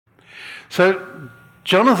So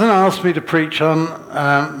Jonathan asked me to preach on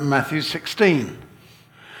Matthew 16.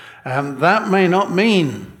 That may not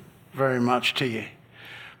mean very much to you,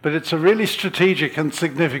 but it's a really strategic and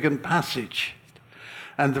significant passage.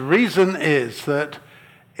 And the reason is that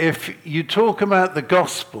if you talk about the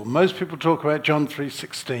gospel, most people talk about John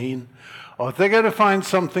 3:16, or if they're going to find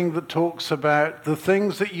something that talks about the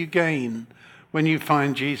things that you gain when you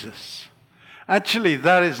find Jesus. Actually,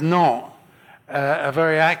 that is not a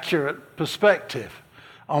very accurate perspective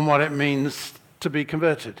on what it means to be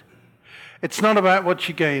converted. It's not about what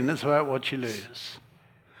you gain, it's about what you lose.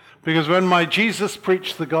 Because when my Jesus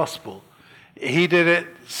preached the gospel, he did it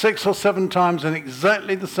 6 or 7 times in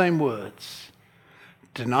exactly the same words.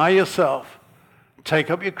 Deny yourself, take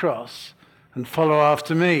up your cross, and follow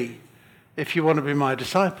after me if you want to be my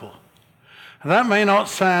disciple. And that may not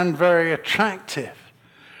sound very attractive,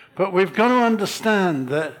 but we've got to understand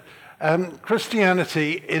that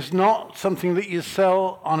Christianity is not something that you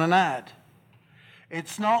sell on an ad.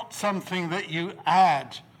 It's not something that you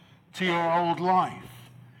add to your old life.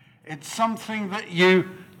 It's something that you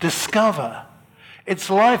discover. It's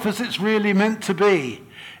life as it's really meant to be.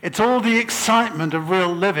 It's all the excitement of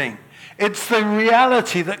real living. It's the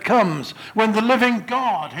reality that comes when the living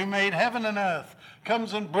God who made heaven and earth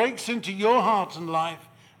comes and breaks into your heart and life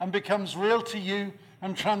and becomes real to you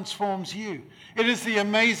and transforms you. It is the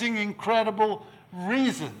amazing, incredible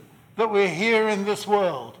reason that we're here in this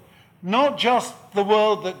world. Not just the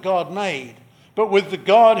world that God made, but with the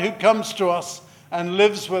God who comes to us and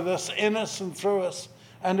lives with us, in us and through us,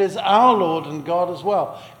 and is our Lord and God as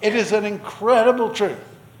well. It is an incredible truth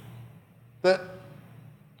that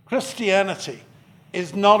Christianity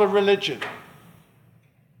is not a religion.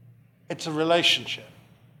 It's a relationship.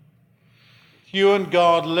 You and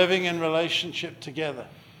God living in relationship together.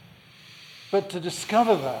 But to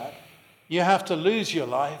discover that, you have to lose your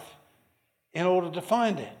life in order to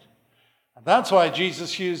find it. And that's why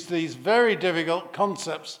Jesus used these very difficult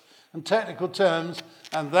concepts and technical terms,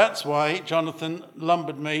 and that's why Jonathan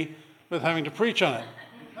lumbered me with having to preach on it.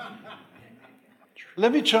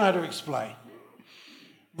 Let me try to explain.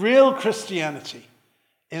 Real Christianity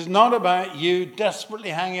is not about you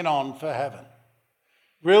desperately hanging on for heaven.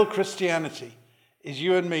 Real Christianity is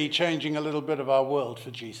you and me changing a little bit of our world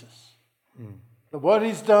for Jesus. That what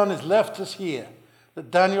he's done is left us here,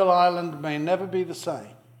 that Daniel Island may never be the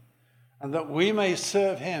same, and that we may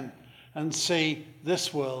serve him and see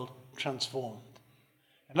this world transformed.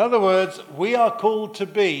 In other words, we are called to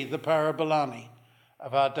be the Parabolani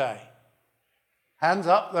of our day. Hands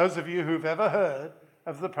up, those of you who've ever heard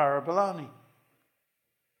of the Parabolani.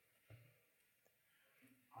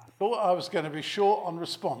 I thought I was going to be short on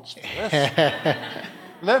response to this.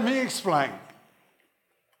 Let me explain.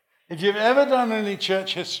 If you've ever done any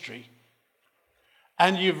church history,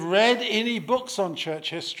 and you've read any books on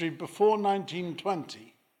church history before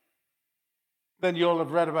 1920, then you'll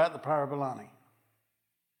have read about the Parabolani.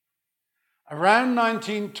 Around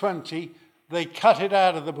 1920, they cut it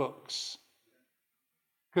out of the books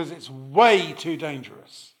because it's way too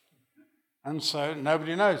dangerous. And so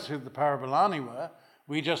nobody knows who the Parabolani were.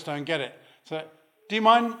 We just don't get it. So do you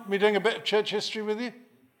mind me doing a bit of church history with you?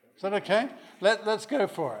 Is that okay? Let's go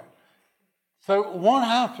for it. So what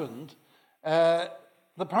happened, the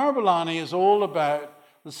Parabolani is all about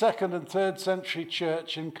the 2nd and 3rd century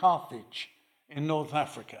church in Carthage in North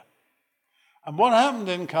Africa. And what happened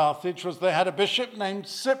in Carthage was they had a bishop named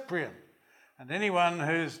Cyprian. And anyone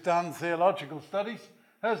who's done theological studies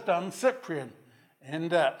has done Cyprian in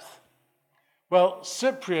depth. Well,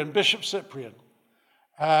 Bishop Cyprian,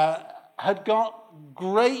 had got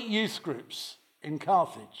great youth groups in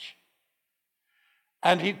Carthage.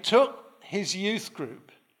 And he took his youth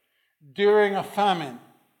group during a famine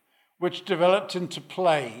which developed into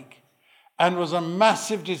plague and was a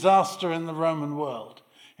massive disaster in the Roman world.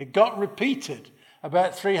 It got repeated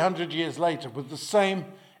about 300 years later with the same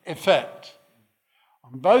effect.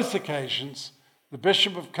 On both occasions, the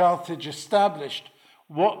Bishop of Carthage established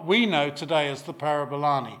what we know today as the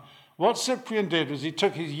Parabolani. What Cyprian did was he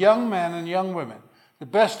took his young men and young women, the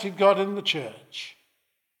best he'd got in the church,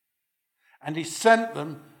 and he sent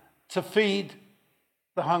them to feed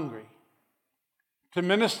the hungry, to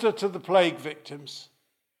minister to the plague victims,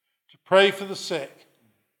 to pray for the sick,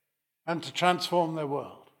 and to transform their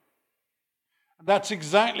world. And that's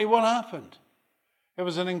exactly what happened. It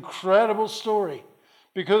was an incredible story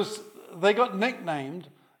because they got nicknamed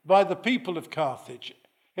by the people of Carthage.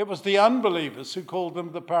 It was the unbelievers who called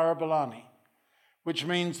them the Parabolani, which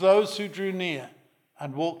means those who drew near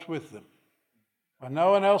and walked with them. When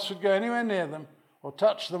no one else would go anywhere near them or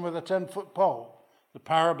touch them with a 10-foot pole, the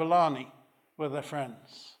Parabolani were their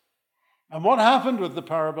friends. And what happened with the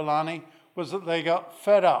Parabolani was that they got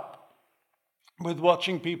fed up with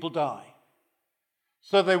watching people die.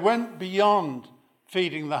 So they went beyond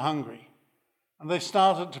feeding the hungry, and they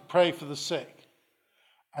started to pray for the sick.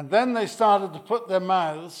 And then they started to put their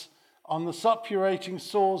mouths on the suppurating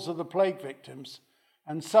sores of the plague victims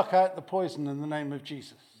and suck out the poison in the name of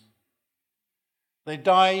Jesus. They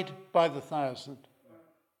died by the thousand.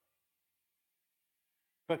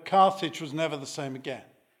 But Carthage was never the same again,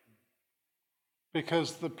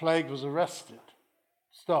 because the plague was arrested,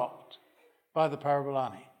 stopped by the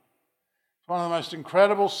Parabolani. It's one of the most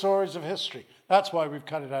incredible stories of history. That's why we've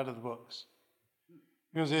cut it out of the books,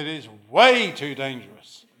 because it is way too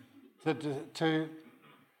dangerous to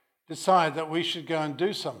decide that we should go and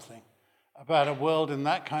do something about a world in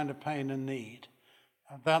that kind of pain and need.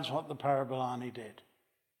 And that's what the Parabolani did.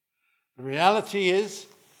 The reality is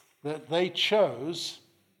that they chose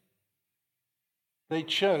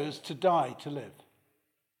to die to live.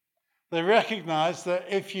 They recognized that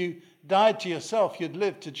if you died to yourself, you'd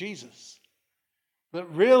live to Jesus. That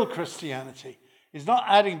real Christianity is not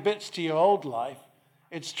adding bits to your old life,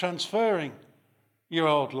 it's transferring your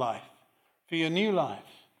old life for your new life.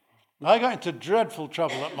 And I got into dreadful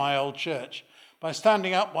trouble at my old church by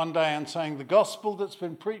standing up one day and saying, the gospel that's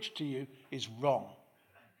been preached to you is wrong.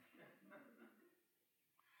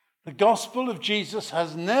 The gospel of Jesus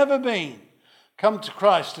has never been, come to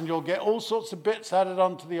Christ and you'll get all sorts of bits added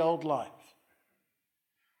onto the old life.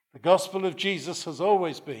 The gospel of Jesus has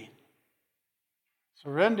always been,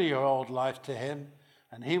 surrender your old life to him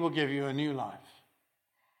and he will give you a new life.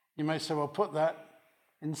 You may say, well, put that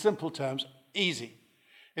in simple terms, easy.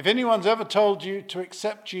 If anyone's ever told you to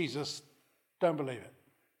accept Jesus, don't believe it.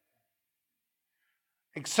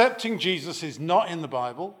 Accepting Jesus is not in the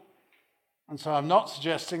Bible, and so I'm not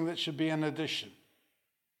suggesting that should be an addition.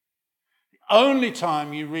 The only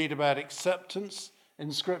time you read about acceptance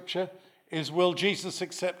in Scripture is, will Jesus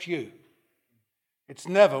accept you? It's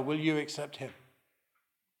never, will you accept him?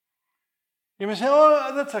 You may say,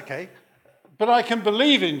 oh, that's okay, but I can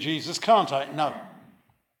believe in Jesus, can't I? No.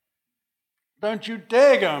 Don't you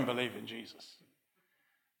dare go and believe in Jesus.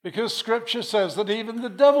 Because Scripture says that even the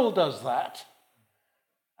devil does that.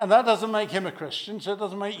 And that doesn't make him a Christian, so it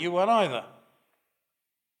doesn't make you one either.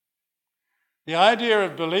 The idea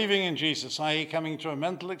of believing in Jesus, i.e. coming to a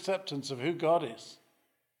mental acceptance of who God is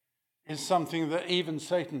something that even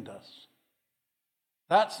Satan does.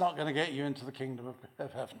 That's not going to get you into the kingdom of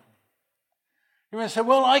heaven. You may say,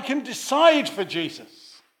 well, I can decide for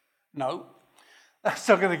Jesus. No, that's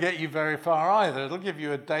not going to get you very far either. It'll give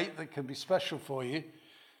you a date that can be special for you.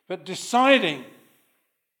 But deciding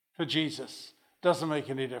for Jesus doesn't make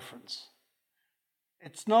any difference.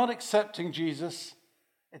 It's not accepting Jesus.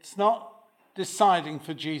 It's not deciding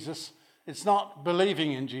for Jesus. It's not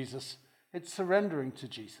believing in Jesus. It's surrendering to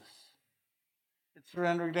Jesus. It's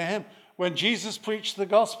surrendering to him. When Jesus preached the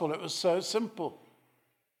gospel, it was so simple.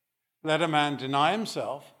 Let a man deny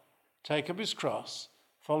himself, take up his cross,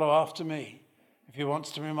 follow after me, if he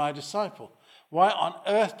wants to be my disciple. Why on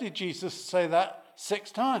earth did Jesus say that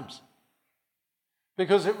 6 times?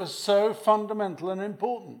 Because it was so fundamental and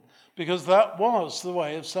important. Because that was the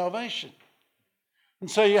way of salvation. And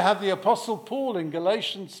so you have the Apostle Paul in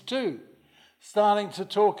Galatians 2, starting to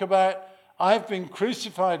talk about, I've been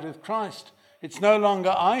crucified with Christ. It's no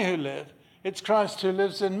longer I who live, it's Christ who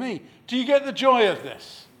lives in me. Do you get the joy of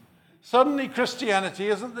this? Suddenly Christianity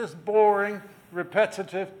isn't this boring,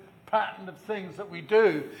 repetitive pattern of things that we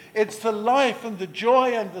do. It's the life and the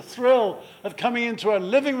joy and the thrill of coming into a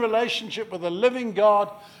living relationship with a living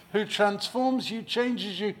God who transforms you,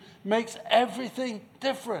 changes you, makes everything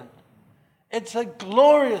different. It's a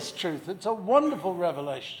glorious truth. It's a wonderful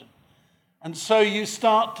revelation. And so you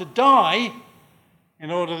start to die in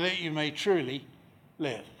order that you may truly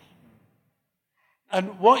live.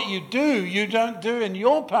 And what you do, you don't do in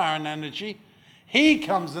your power and energy. He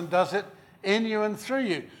comes and does it in you and through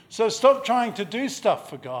you. So stop trying to do stuff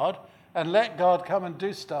for God and let God come and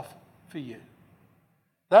do stuff for you.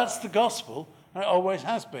 That's the gospel, and it always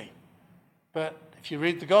has been. But if you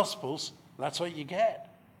read the Gospels, that's what you get.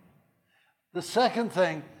 The second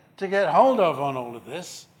thing to get hold of on all of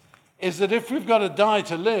this is that if we've got to die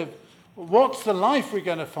to live, what's the life we're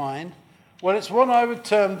going to find? Well, it's what I would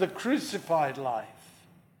term the crucified life.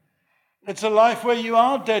 It's a life where you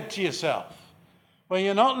are dead to yourself, where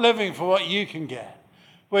you're not living for what you can get,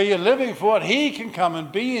 where you're living for what he can come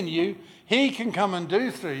and be in you, he can come and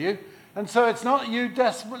do through you. And so it's not you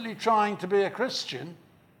desperately trying to be a Christian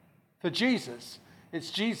for Jesus.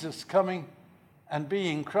 It's Jesus coming and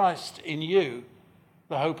being Christ in you,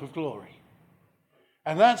 the hope of glory.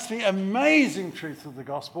 And that's the amazing truth of the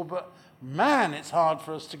gospel, but man, it's hard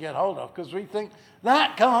for us to get hold of because we think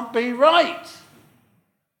that can't be right.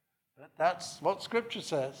 But that's what Scripture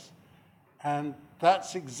says. And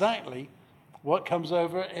that's exactly what comes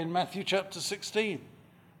over in Matthew chapter 16.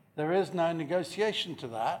 There is no negotiation to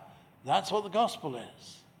that. That's what the gospel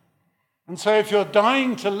is. And so if you're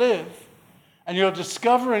dying to live and you're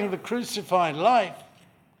discovering the crucified life,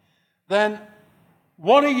 then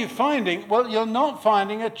what are you finding? Well, you're not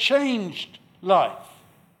finding a changed life.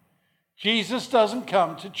 Jesus doesn't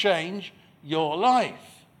come to change your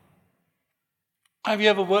life. Have you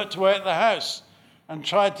ever worked away at the house and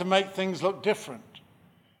tried to make things look different?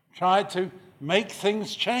 Tried to make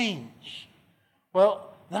things change?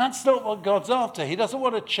 Well, that's not what God's after. He doesn't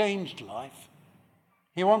want a changed life.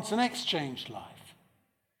 He wants an exchanged life.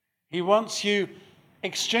 He wants you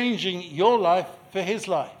exchanging your life for his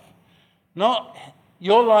life. Not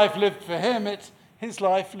your life lived for him, it's his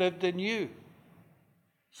life lived in you.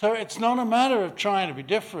 So it's not a matter of trying to be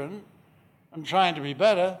different and trying to be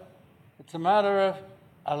better. It's a matter of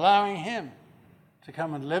allowing him to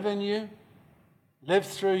come and live in you, live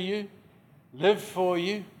through you, live for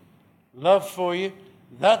you, love for you.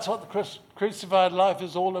 That's what the crucified life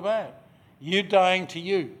is all about. You dying to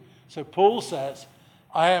you. So Paul says,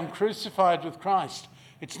 I am crucified with Christ.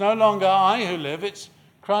 It's no longer I who live, it's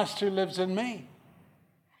Christ who lives in me.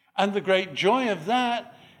 And the great joy of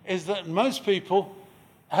that is that most people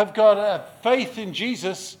have got a faith in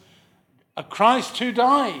Jesus, a Christ who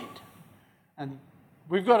died. And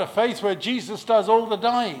we've got a faith where Jesus does all the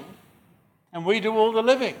dying and we do all the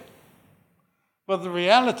living. But the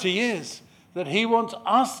reality is that he wants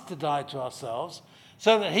us to die to ourselves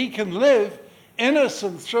so that he can live in us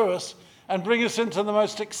and through us and bring us into the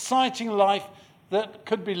most exciting life that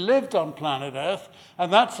could be lived on planet Earth.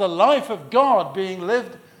 And that's the life of God being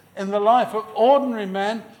lived in the life of ordinary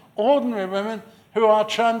men, ordinary women who are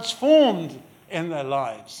transformed in their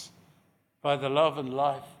lives by the love and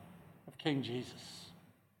life of King Jesus.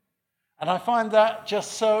 And I find that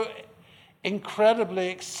just so incredibly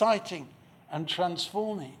exciting and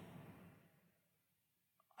transforming.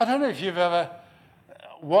 I don't know if you've ever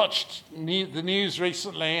watched the news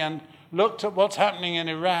recently and looked at what's happening in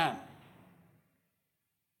Iran.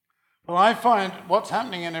 Well, I find what's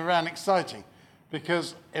happening in Iran exciting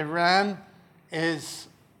because Iran is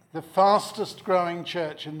the fastest growing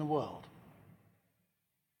church in the world.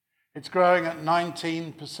 It's growing at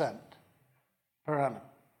 19% per annum.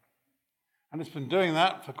 And it's been doing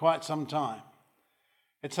that for quite some time.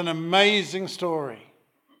 It's an amazing story.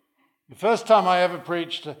 The first time I ever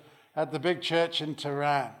preached at the big church in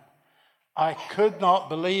Tehran, I could not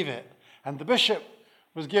believe it. And the bishop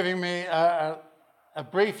was giving me a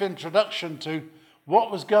brief introduction to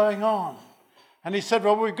what was going on. And he said,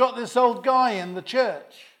 well, we've got this old guy in the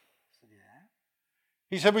church. I said, yeah.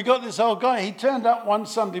 He said, we got this old guy. He turned up one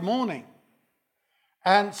Sunday morning.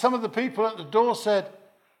 And some of the people at the door said,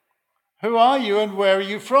 who are you and where are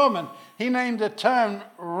you from? And he named a town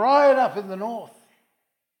right up in the north.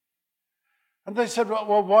 And they said,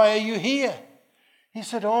 well, why are you here? He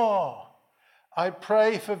said, I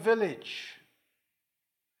pray for village.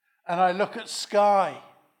 And I look at sky.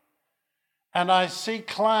 And I see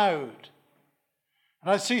cloud.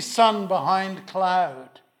 And I see sun behind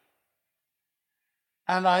cloud.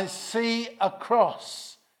 And I see a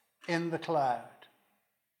cross in the cloud.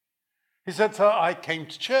 He said, so I came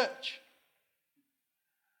to church.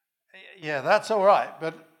 Yeah, that's all right,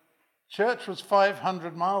 but church was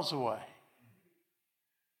 500 miles away.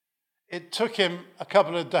 It took him a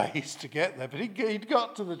couple of days to get there, but he'd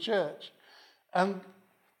got to the church. And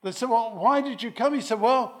they said, well, why did you come? He said,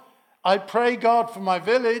 well, I pray God for my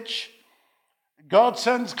village. God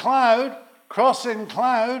sends cloud, crossing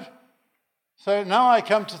cloud. So now I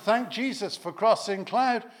come to thank Jesus for crossing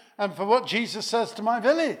cloud and for what Jesus says to my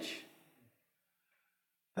village.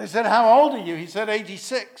 They said, how old are you? He said,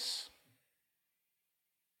 86.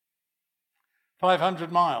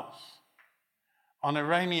 500 miles on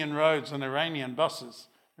Iranian roads and Iranian buses,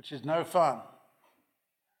 which is no fun.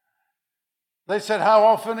 They said, how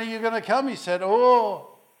often are you going to come? He said,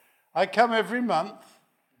 I come every month.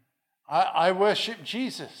 I worship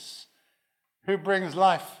Jesus, who brings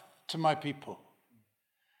life to my people.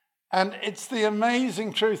 And it's the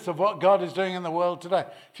amazing truth of what God is doing in the world today.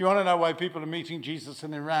 If you want to know why people are meeting Jesus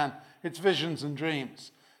in Iran, it's visions and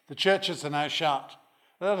dreams. The churches are now shut.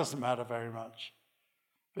 That doesn't matter very much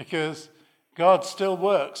because God still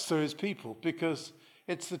works through his people, because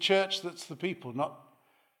it's the church that's the people, not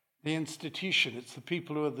the institution. It's the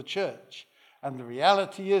people who are the church. And the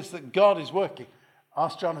reality is that God is working.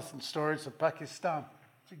 Ask Jonathan stories of Pakistan.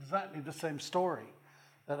 It's exactly the same story.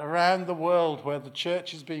 that around the world where the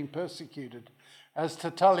church is being persecuted, as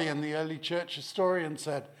Tertullian, the early church historian,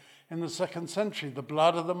 said in the 2nd century, the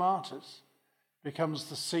blood of the martyrs becomes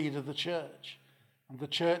the seed of the church. And the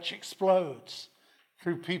church explodes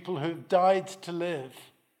through people who've died to live.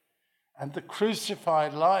 And the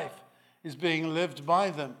crucified life is being lived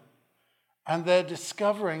by them. And they're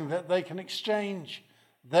discovering that they can exchange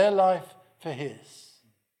their life for his.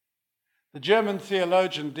 The German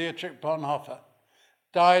theologian Dietrich Bonhoeffer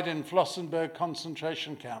died in Flossenburg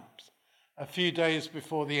concentration camps a few days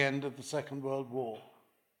before the end of the Second World War.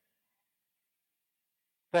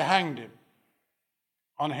 They hanged him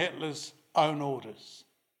on Hitler's own orders.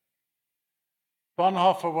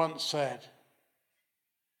 Bonhoeffer once said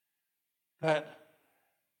that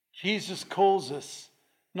Jesus calls us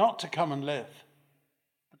not to come and live,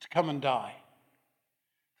 but to come and die.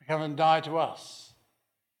 To come and die to us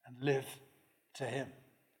and live to him.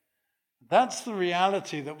 That's the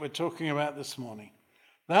reality that we're talking about this morning.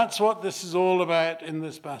 That's what this is all about in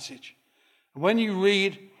this passage. When you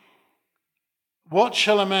read, what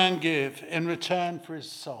shall a man give in return for his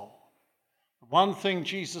soul? The one thing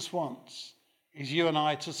Jesus wants is you and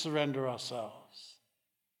I to surrender ourselves.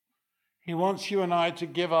 He wants you and I to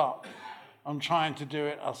give up on trying to do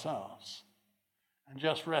it ourselves and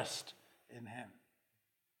just rest in him.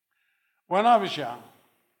 When I was young,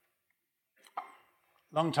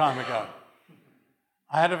 long time ago,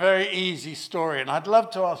 I had a very easy story, and I'd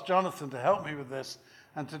love to ask Jonathan to help me with this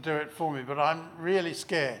and to do it for me, but I'm really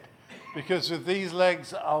scared because with these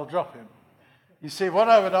legs, I'll drop him. You see, what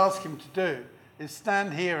I would ask him to do is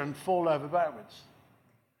stand here and fall over backwards,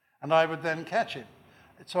 and I would then catch him.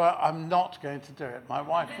 So I'm not going to do it. My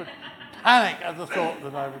wife would panic at the thought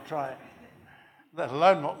that I would try it, let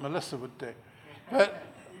alone what Melissa would do. But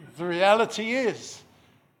the reality is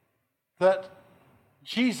that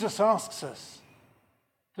Jesus asks us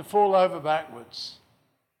to fall over backwards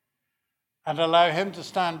and allow him to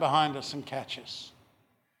stand behind us and catch us.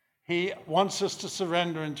 He wants us to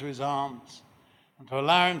surrender into his arms and to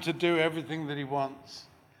allow him to do everything that he wants.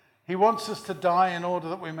 He wants us to die in order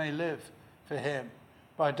that we may live for him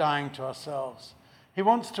by dying to ourselves. He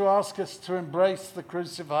wants to ask us to embrace the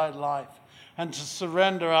crucified life and to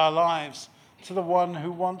surrender our lives to the one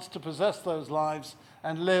who wants to possess those lives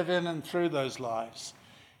and live in and through those lives.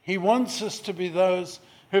 He wants us to be those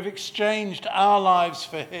who've exchanged our lives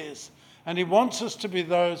for his. And he wants us to be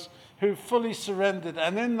those who fully surrendered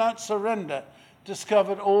and in that surrender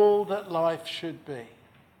discovered all that life should be.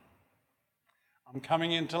 I'm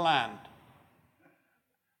coming into land.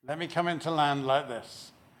 Let me come into land like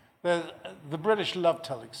this. The British love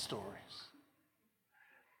telling stories.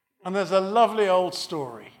 And there's a lovely old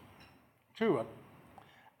story, true one,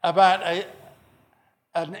 about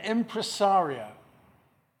an impresario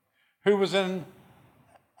who was in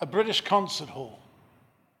a British concert hall.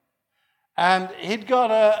 And he'd got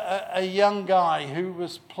a young guy who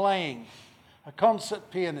was playing, a concert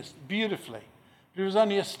pianist, beautifully. But he was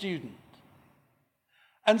only a student.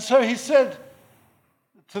 And so he said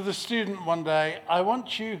to the student one day, I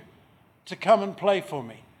want you to come and play for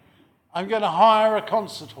me. I'm going to hire a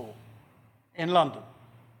concert hall in London.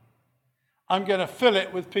 I'm going to fill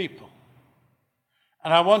it with people.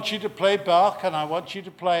 And I want you to play Bach, and I want you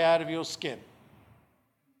to play out of your skin.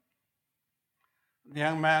 The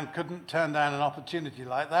young man couldn't turn down an opportunity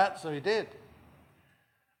like that, so he did.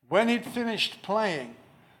 When he'd finished playing,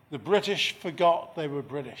 the British forgot they were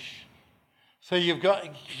British. So you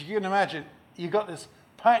can imagine, you've got this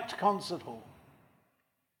packed concert hall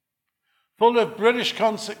full of British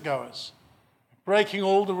concert goers, breaking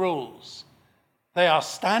all the rules. They are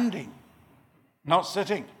standing, not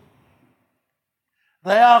sitting.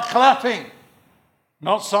 They are clapping,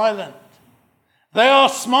 not silent. They are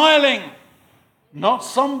smiling, not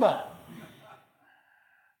somber.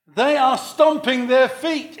 They are stomping their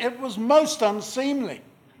feet. It was most unseemly.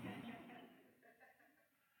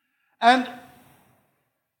 And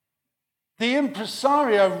the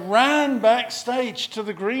impresario ran backstage to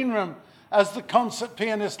the green room as the concert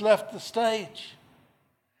pianist left the stage.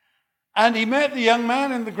 And he met the young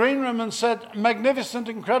man in the green room and said, magnificent,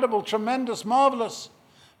 incredible, tremendous, marvelous.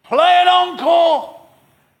 Play an encore.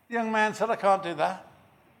 The young man said, I can't do that.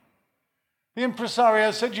 The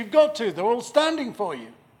impresario said, you've got to. They're all standing for you.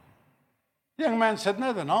 The young man said,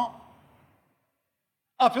 no, they're not.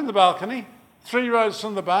 Up in the balcony, 3 rows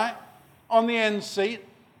from the back, on the end seat,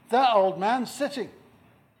 that old man's sitting.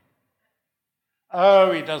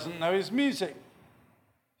 Oh, he doesn't know his music,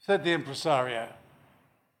 said the impresario.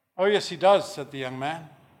 Oh, yes, he does, said the young man.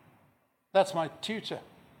 That's my tutor.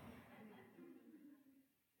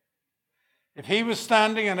 If he was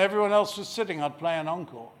standing and everyone else was sitting, I'd play an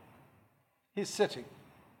encore. He's sitting,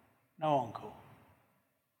 no encore.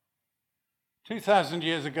 2,000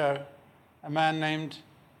 years ago, a man named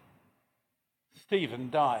Stephen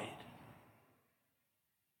died.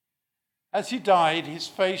 As he died, his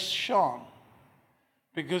face shone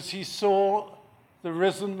because he saw the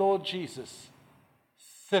risen Lord Jesus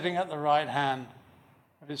sitting at the right hand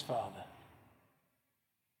of his Father.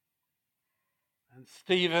 And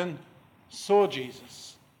Stephen saw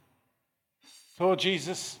Jesus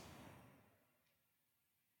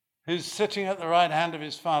who's sitting at the right hand of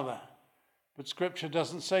his Father. But Scripture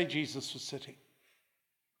doesn't say Jesus was sitting.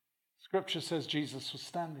 Scripture says Jesus was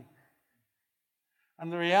standing.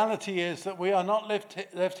 And the reality is that we are not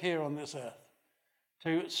left here on this earth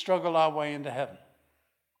to struggle our way into heaven.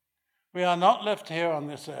 We are not left here on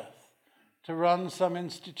this earth to run some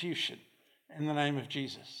institution in the name of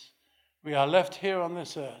Jesus. We are left here on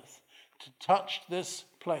this earth to touch this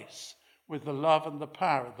place with the love and the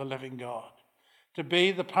power of the living God, to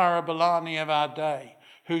be the parabolani of our day,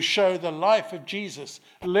 who show the life of Jesus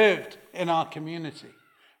lived in our community.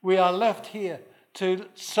 We are left here to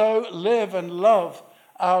so live and love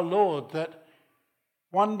our Lord that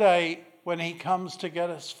one day when he comes to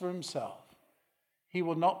get us for himself, he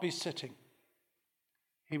will not be sitting.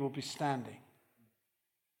 He will be standing.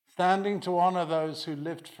 Standing to honor those who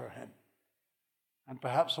lived for him and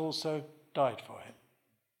perhaps also died for him.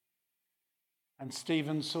 And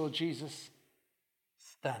Stephen saw Jesus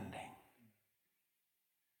standing.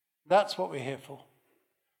 That's what we're here for.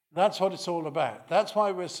 That's what it's all about. That's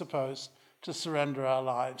why we're supposed to surrender our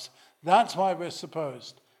lives. That's why we're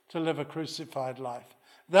supposed to live a crucified life.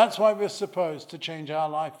 That's why we're supposed to change our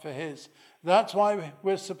life for his. That's why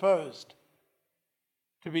we're supposed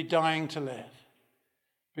to be dying to live,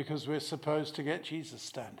 because we're supposed to get Jesus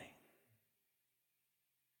standing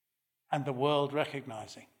and the world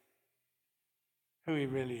recognizing who he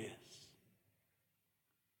really is.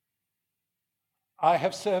 I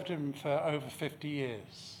have served him for over 50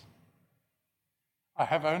 years. I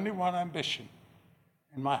have only one ambition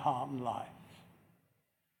in my heart and life.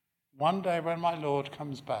 One day when my Lord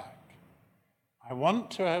comes back, I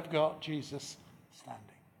want to have got Jesus standing.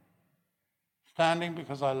 Standing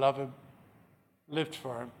because I love him, lived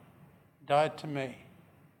for him, died to me,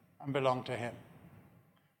 and belong to him.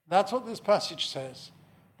 That's what this passage says.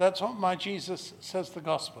 That's what my Jesus says the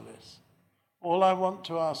gospel is. All I want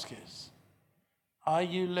to ask is, are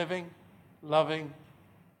you living, loving,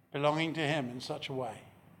 belonging to him in such a way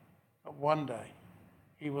that one day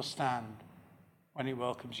he will stand when he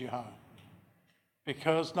welcomes you home?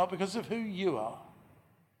 Not because of who you are,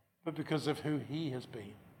 but because of who he has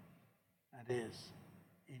been and is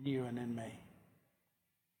in you and in me.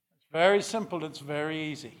 It's very simple. It's very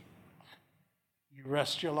easy. You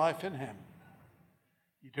rest your life in him.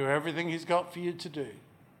 You do everything he's got for you to do.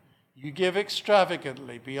 You give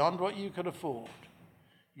extravagantly beyond what you could afford.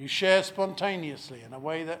 You share spontaneously in a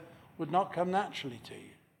way that would not come naturally to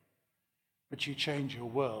you. But you change your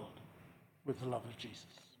world with the love of Jesus.